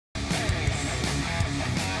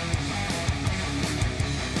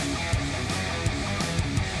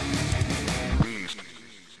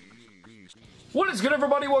What is good,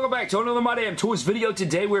 everybody? Welcome back to another My Damn Toys video.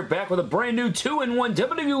 Today we're back with a brand new 2-in-1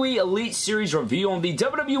 WWE Elite Series review on the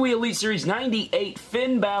WWE Elite Series 98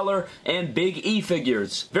 Finn Balor and Big E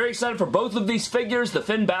figures. Very excited for both of these figures, the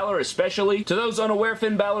Finn Balor especially. To those unaware,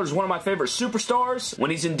 Finn Balor is one of my favorite superstars.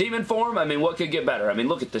 When he's in demon form, I mean, what could get better? I mean,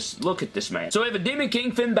 look at this man. So we have a Demon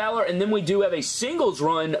King Finn Balor, and then we do have a singles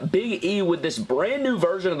run Big E with this brand new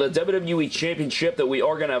version of the WWE Championship that we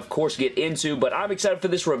are going to, of course, get into, but I'm excited for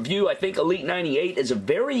this review. I think Elite 98 is a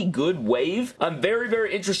very good wave. I'm very,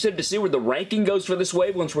 very interested to see where the ranking goes for this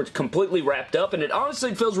wave once we're completely wrapped up, and it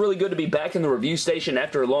honestly feels really good to be back in the review station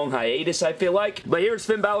after a long hiatus, I feel like. But here's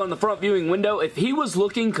Finn Balor in the front viewing window. If he was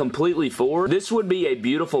looking completely forward, this would be a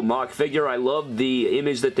beautiful mock figure. I love the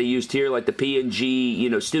image that they used here, like the PNG, you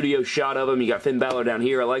know, studio shot of him. You got Finn Balor down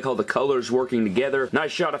here. I like all the colors working together.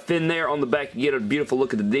 Nice shot of Finn there. On the back, you get a beautiful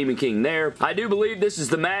look at the Demon King there. I do believe this is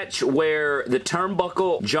the match where the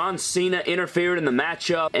turnbuckle, John Cena interfered in the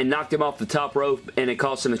matchup and knocked him off the top rope, and it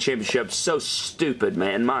cost him the championship. So stupid,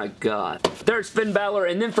 man. My God. There's Finn Balor,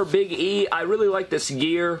 and then for Big E, I really like this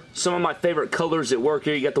gear. Some of my favorite colors at work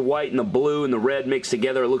here. You got the white and the blue and the red mixed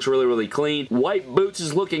together. It looks really, really clean. White boots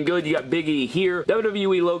is looking good. You got Big E here.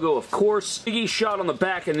 WWE logo, of course. Big E shot on the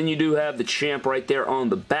back, and then you do have the champ right there on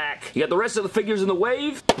the back. You got the rest of the figures in the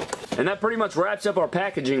wave, and that pretty much wraps up our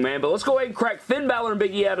packaging, man. But let's go ahead and crack Finn Balor and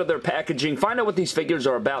Big E out of their packaging, find out what these figures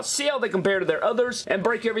are about, see how they compare to their others, and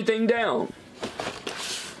break everything down.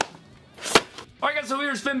 Alright guys, so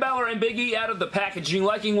here's Finn Balor and Big E out of the packaging.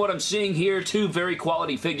 Liking what I'm seeing here. Two very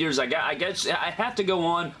quality figures. I guess I have to go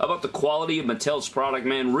on about the quality of Mattel's product,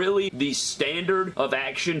 man. Really, the standard of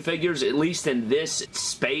action figures, at least in this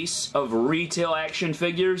space of retail action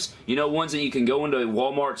figures, you know, ones that you can go into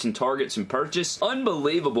Walmarts and Targets and purchase.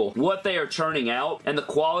 Unbelievable what they are churning out and the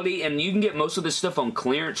quality, and you can get most of this stuff on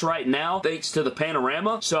clearance right now thanks to the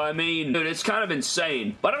panorama. So, I mean, dude, it's kind of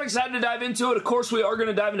insane. But I'm excited to dive into it. Of course, we are going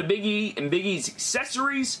to dive into Big E and Big E's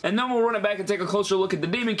accessories, and then we'll run it back and take a closer look at the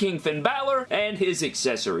Demon King Finn Balor and his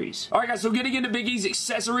accessories. Alright guys, so getting into Big E's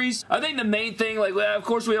accessories, I think the main thing, like, of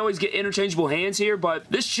course we always get interchangeable hands here, but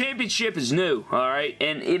this championship is new, alright,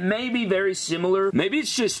 and it may be very similar. Maybe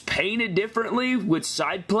it's just painted differently with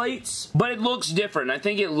side plates, but it looks different. I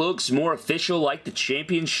think it looks more official like the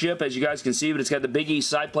championship, as you guys can see, but it's got the Big E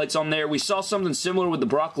side plates on there. We saw something similar with the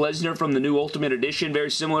Brock Lesnar from the new Ultimate Edition, very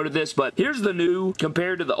similar to this, but here's the new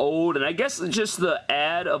compared to the old, and I guess just the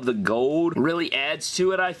add of the gold really adds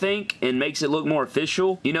to it, I think, and makes it look more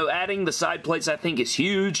official. You know, adding the side plates I think is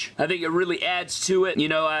huge. I think it really adds to it. You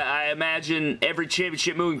know, I imagine every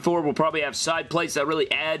championship moving forward will probably have side plates. That really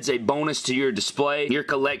adds a bonus to your display, your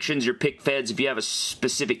collections, your pick feds if you have a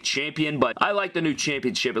specific champion, but I like the new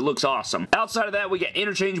championship. It looks awesome. Outside of that, we got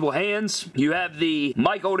interchangeable hands. You have the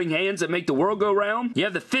mic holding hands that make the world go round. You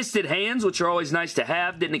have the fisted hands, which are always nice to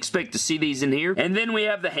have. Didn't expect to see these in here. And then we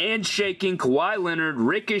have the handshaking Kawhi Leonard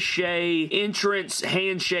Ricochet entrance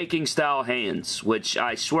handshaking style hands, which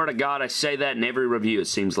I swear to God I say that in every review it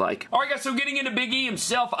seems like. Alright guys, so getting into Big E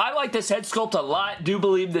himself, I like this head sculpt a lot. Do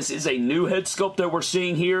believe this is a new head sculpt that we're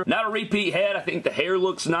seeing here. Not a repeat head. I think the hair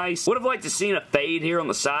looks nice. Would have liked to seen a fade here on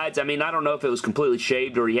the sides. I mean, I don't know if it was completely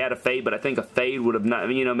shaved or he had a fade, but I think a fade would have not,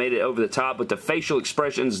 you know, made it over the top, but the facial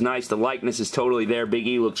expression is nice. The likeness is totally there. Big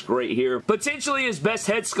E looks great here. Potentially his best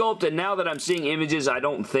head sculpt, and now that I'm seeing images, I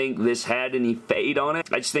don't think this had any fade on it.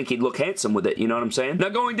 I just think he'd look handsome with it, you know what I'm saying? Now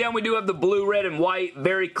going down, we do have the blue, red, and white.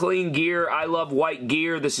 Very clean gear. I love white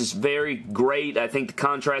gear. This is very great. I think the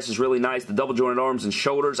contrast is really nice. The double jointed arms and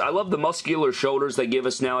shoulders. I love the muscular shoulders they give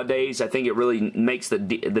us nowadays. I think it really makes the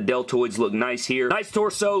deltoids look nice here. Nice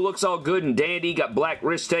torso. Looks all good and dandy. Got black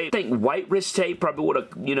wrist tape. I think white wrist tape probably would have,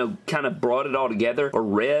 you know, kind of brought it all together. Or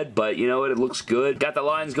red, but you know what? It looks good. Got the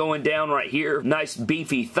lines going down right here. Nice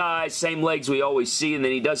beefy thighs. Same legs we always see, and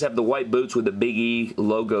then he does have the white boots with the Big E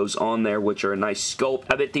logos on there, which are a nice sculpt.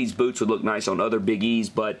 I bet these boots would look nice on other Big E's,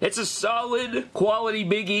 but it's a solid quality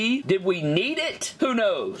Big E. Did we need it? Who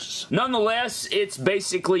knows? Nonetheless, it's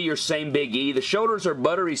basically your same Big E. The shoulders are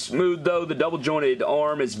buttery smooth, though. The double jointed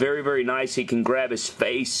arm is very, very nice. He can grab his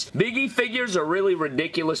face. Big E figures are really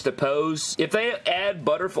ridiculous to pose. If they add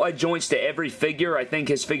butterfly joints to every figure, I think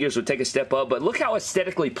his figures would take a step up, but look how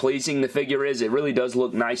aesthetically pleasing the figure is. It really does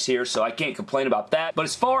look nice here, so I can't complain about that. But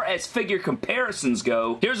as far as figure comparison, comparisons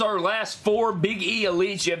go, here's our last 4 Big E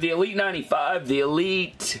Elites. You have the Elite 95, the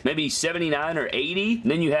Elite maybe 79 or 80,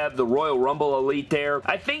 and then you have the Royal Rumble Elite there.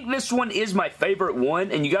 I think this one is my favorite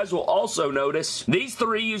one, and you guys will also notice these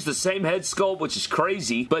 3 use the same head sculpt, which is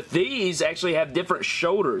crazy, but these actually have different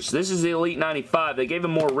shoulders. This is the Elite 95. They gave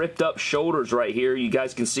him more ripped up shoulders right here. You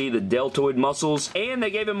guys can see the deltoid muscles, and they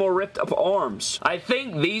gave him more ripped up arms. I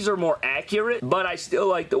think these are more accurate, but I still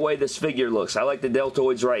like the way this figure looks. I like the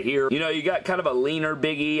deltoids right here. You know, you got kind of a leaner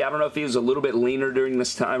Big E. I don't know if he was a little bit leaner during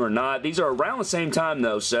this time or not. These are around the same time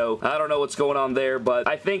though, so I don't know what's going on there, but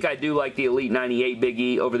I think I do like the Elite 98 Big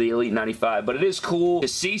E over the Elite 95, but it is cool to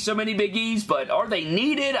see so many Big E's, but are they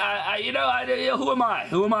needed? Who am I?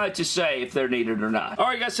 Who am I to say if they're needed or not?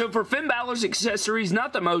 Alright guys, so for Finn Balor's accessories,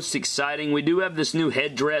 not the most exciting. We do have this new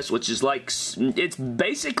headdress, which is like, it's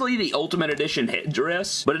basically the Ultimate Edition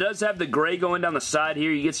headdress, but it does have the gray going down the side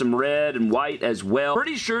here. You get some red and white as well.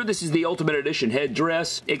 Pretty sure this is the Ultimate Edition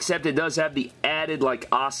headdress, except it does have the added like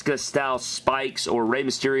Asuka style spikes or Rey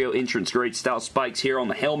Mysterio entrance grade style spikes here on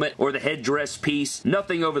the helmet or the headdress piece.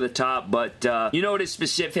 Nothing over the top, but you know, it is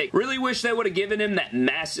specific. Really wish they would have given him that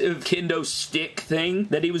massive kendo stick thing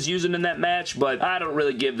that he was using in that match, but I don't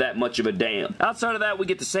really give that much of a damn. Outside of that, we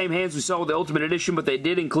get the same hands we saw with the Ultimate Edition, but they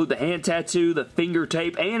did include the hand tattoo, the finger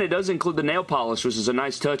tape, and it does include the nail polish, which is a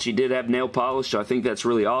nice touch. He did have nail polish, so I think that's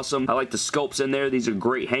really awesome. I like the sculpts in there. These are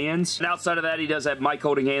great hands. And outside of that, he does have Mike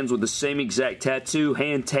holding hands with the same exact tattoo,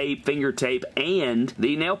 hand tape, finger tape, and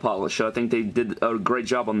the nail polish. So I think they did a great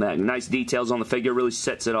job on that. Nice details on the figure, really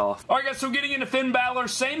sets it off. Alright guys, so getting into Finn Balor,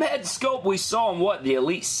 same head sculpt we saw on what, the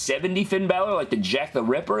Elite 70 Finn Balor, like the Jack the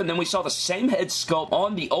Ripper, and then we saw the same head sculpt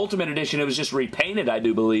on the Ultimate Edition. It was just repainted, I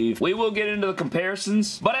do believe. We will get into the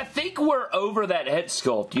comparisons, but I think we're over that head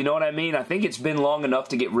sculpt, you know what I mean? I think it's been long enough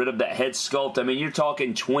to get rid of that head sculpt. I mean, you're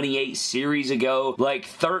talking 28 series ago, like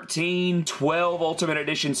 13, 12 Ultimate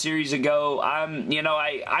Edition series ago.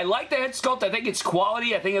 I like the head sculpt. I think it's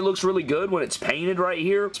quality. I think it looks really good when it's painted right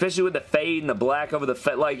here, especially with the fade and the black over the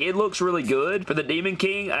like, it looks really good. For the Demon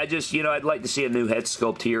King, I'd like to see a new head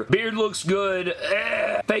sculpt here. Beard looks good.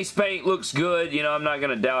 Face paint looks good. You know, I'm not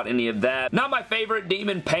gonna doubt any of that. Not my favorite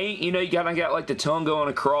Demon paint. You know, you kinda got like the tongue going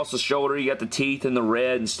across the shoulder. You got the teeth and the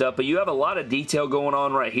red and stuff, but you have a lot of detail going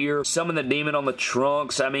on right here. Some of the Demon on the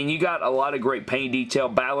trunks. I mean, you got a lot of great paint detail.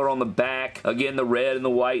 Balor on the back. Again, the red and the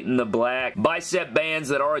white and the black. Bicep bands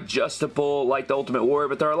that are adjustable like the Ultimate Warrior,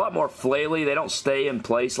 but they're a lot more flaily. They don't stay in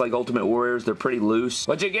place like Ultimate Warriors. They're pretty loose,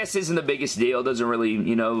 which I guess isn't the biggest deal. It doesn't really,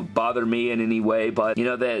 you know, bother me in any way, but, you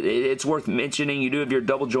know, that it's worth mentioning. You do have your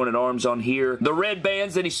double jointed arms on here. The red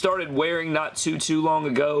bands that he started wearing not too long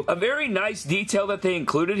ago. A very nice detail that they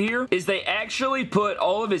included here is they actually put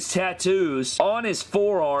all of his tattoos on his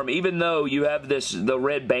forearm, even though you have the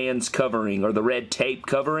red bands covering, or the red tape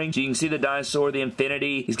covering. So you can see the dinosaur, the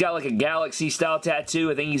infinity. He's got like a galaxy style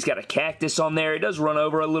tattoo. I think he's got a cactus on there. It does run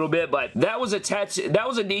over a little bit, but that was a tattoo. That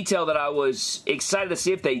was a detail that I was excited to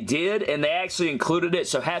see if they did, and they actually included it.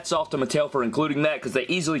 So hats off to Mattel for including that, because they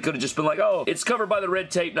easily could have just been like, oh, it's covered by the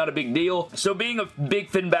red tape, not a big deal. So being a big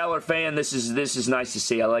Finn Balor fan, this is nice to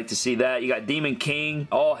see. I like to see that. You got Demon King,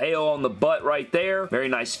 all hail on the butt right there. Very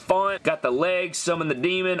nice font. Got the legs, summon the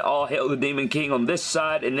demon, all hail the Demon King on this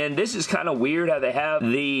side. And then this is kind of weird how they have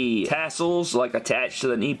the tassels like attached to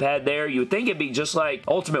the knee pad there. You would think it'd be just like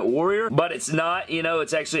Ultimate Warrior, but it's not. You know,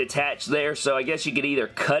 it's actually attached there. So I guess you could either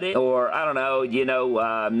cut it or, I don't know, you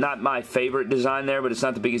know, not my favorite design there, but it's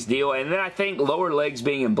not the biggest deal. And then I think lower legs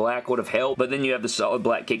being in black would have helped, but then you have the solid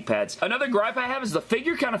black kick pads. Another gripe I have is the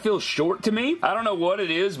figure kind of feels short to me. I don't know what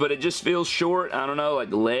it is, but it just feels short. I don't know,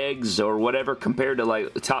 like legs or whatever compared to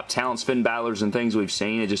like the top talents, Finn Balor's and things we've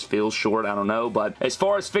seen. It just feels short. I don't know, but as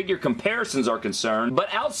far as figure comparisons are concerned, but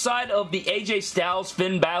outside of the AJ Styles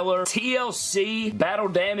Finn Balor TLC Battle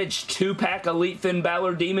Damage 2-pack Elite Finn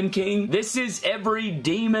Balor Demon King, this is every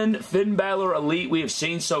Demon Finn Balor Elite we have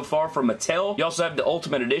seen so far from Mattel. You also have the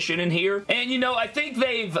Ultimate Edition in here, and you know, I think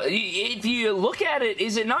they've, if you look at it,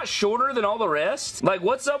 is it not shorter than all the rest? Like,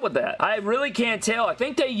 what's up with that? I really can't tell. I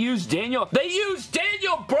think they used Daniel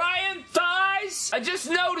Bryan thighs? I just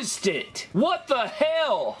noticed it. What the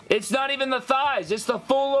hell? It's not even the thighs. It's the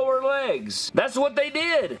full lower legs. That's what they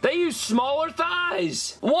did. They used smaller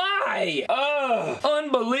thighs. Why?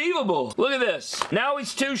 Unbelievable. Look at this. Now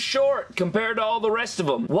he's too short compared to all the rest of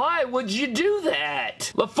them. Why would you do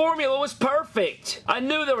that? The formula was perfect. I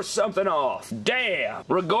knew there was something off. Damn.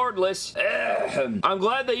 Regardless, I'm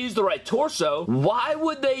glad they used the right torso. Why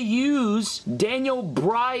would they use Daniel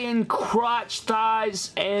Bryan crotch,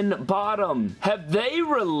 thighs, and bottom? Have they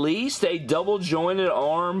released a double jointed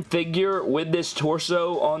arm figure with this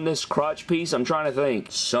torso on this crotch piece? I'm trying to think.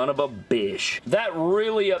 Son of a bitch. That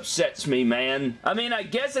really upsets me, man. I mean, I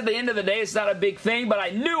guess at the end of the day, it's not a big thing, but I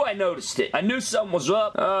knew I noticed it. I knew something was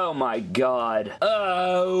up. Oh my god.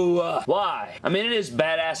 Oh. Why? I mean, it is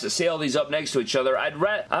badass to see all these up next to each other. I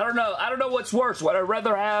don't know what's worse. Would I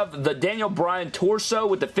rather have the Daniel Bryan torso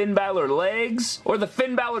with the Finn Balor legs, or the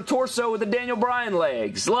Finn Balor torso with the Daniel Bryan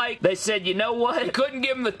legs? Like, they said, you know what? They couldn't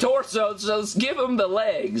give him the torso, so let's give him the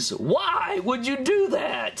legs. Why would you do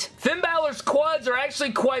that? Finn Balor's quads are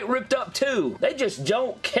actually quite ripped up too. They just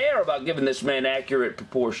don't care about giving this man accurate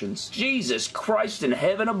proportions. Jesus Christ in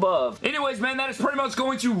heaven above. Anyways, man, that is pretty much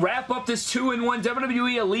going to wrap up this 2-in-1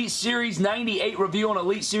 WWE Elite Series 98 review on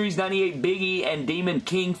Elite Series 98 Big E and Demon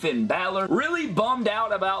King Finn Balor. Really bummed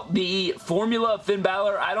out about the formula of Finn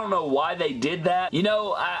Balor. I don't know why they did that. You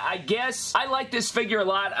know, I guess I like this figure a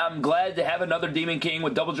lot. I'm glad to have another Demon King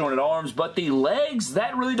with double jointed arms, but the legs,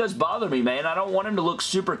 that really does bother me, man. I don't want him to look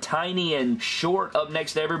super tiny and short up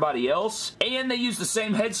next to everybody else. And they use the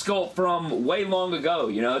same head sculpt from way long ago.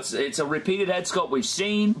 You know, it's a repeated head sculpt we've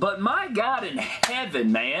seen, but my God in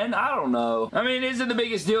heaven, man, I don't know. I mean, is it the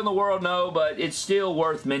biggest deal in the world? No, but it's still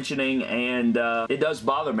worth mentioning, and it does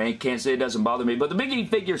bother me. Can't say it doesn't bother me, but the Big E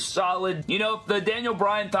figure's solid. You know, if the Daniel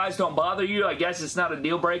Bryan thighs don't bother you, I guess it's not a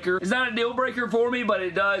deal breaker. It's not a deal breaker for me, but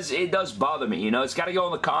it does bother me. You know, it's got to go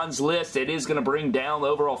on the cons list. It is going to bring down the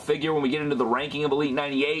overall figure when we get into the ranking of Elite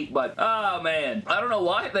 98, but, oh, man. I don't know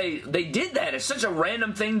why they did that. It's such a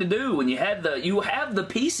random thing to do when you have the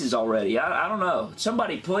pieces already. I don't know.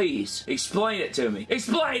 Somebody please explain it to me.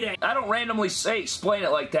 Explain it! I don't randomly say explain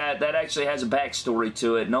it like that. That actually has a backstory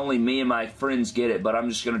to it, and only me and my friends get it, but I'm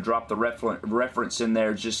just going to drop the reference in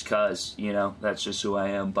there just because, you know, that's just who I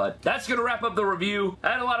am. But that's going to wrap up the review.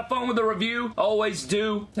 I had a lot of fun with the review. Always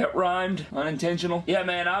do. That rhymed. Unintentional. Yeah,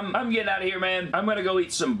 man, I'm getting out of here, man. I'm going to go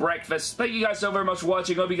eat some breakfast. Thank you guys so very much for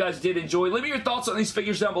watching. Hope you guys did enjoy. Leave me your thoughts on these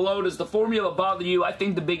figures down below. Does the formula bother you? I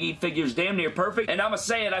think the Big E figure is damn near perfect, and I'm going to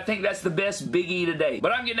say it. I think that's the best Big E today.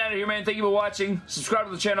 But I'm getting out of here, man. Thank you for watching. Subscribe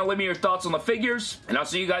to the channel. Leave me your thoughts on the figures, and I'll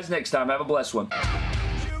see you guys next time. Have a blessed one.